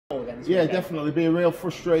Yeah, definitely be a real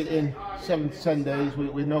frustrating 7 to 10 days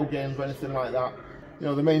with no games or anything like that. You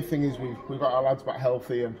know, the main thing is we've got our lads back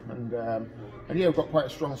healthy and yeah, we've got quite a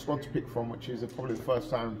strong squad to pick from, which is probably the first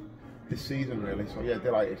time this season really. So yeah,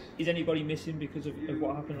 delighted. Is anybody missing because of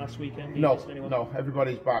what happened last weekend? No,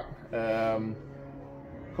 everybody's back. A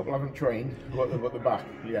couple haven't trained, but they're back.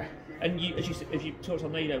 Yeah. And as you talked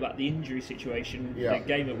on there, you know, about the injury situation, yeah. the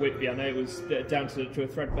game at Whitby, I know it was down to a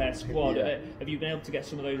threadbare squad. Yeah. Have you been able to get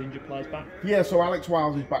some of those injured players back? Yeah, so Alex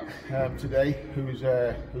Wiles is back today, who's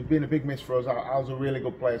been a big miss for us. Al's a really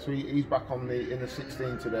good player, so he's back in the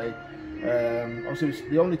 16 today. Obviously,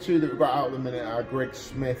 the only two that we've got out at the minute are Greg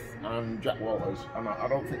Smith and Jack Walters, and I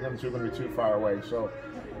don't think them two are going to be too far away. So,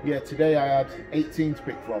 yeah, today I had 18 to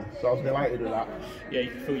pick from, so I was delighted with that. Yeah, you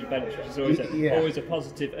can fill your bench, which is always a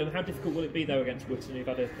positive. And how difficult will it be though against Witton, who've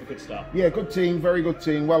had a good start? Yeah, good team, very good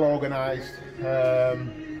team, well organised,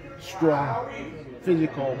 strong,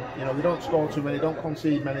 physical. You know, they don't score too many, don't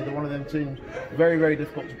concede many. They're one of them teams very, very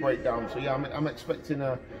difficult to break down. So yeah, I'm expecting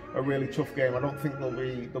a really tough game. I don't think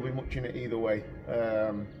there'll be much in it either way.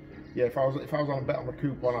 Yeah, if I was on a bet on the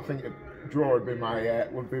coupon, I think a draw would be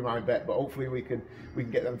my bet. But hopefully we can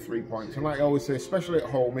get them 3 points. And like I always say, especially at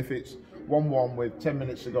home, if it's 1-1 with 10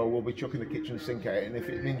 minutes to go, we'll be chucking the kitchen sink at it. And if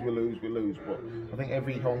it means we lose, we lose. But I think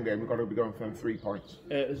every home game we've got to be going for them 3 points.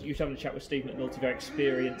 You were having a chat with Steve McNulty, very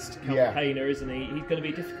experienced campaigner, isn't he? He's going to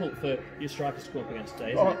be difficult for your strikers to go up against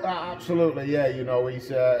today, isn't he? Absolutely, yeah. You know, he's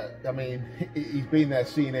I mean, he's been there,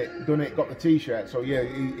 seen it, done it, got the T-shirt. So yeah,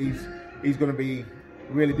 he's going to be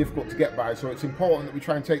really difficult to get by, so it's important that we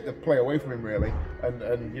try and take the play away from him really,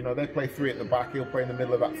 and you know, they play 3 at the back, he'll play in the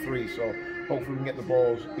middle of that 3, so hopefully we can get the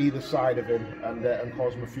balls either side of him and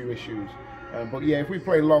cause him a few issues. But yeah, if we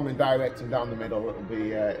play long and direct and down the middle, it'll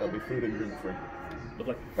be food and drink for him.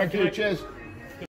 Lovely. Thank you, cheers.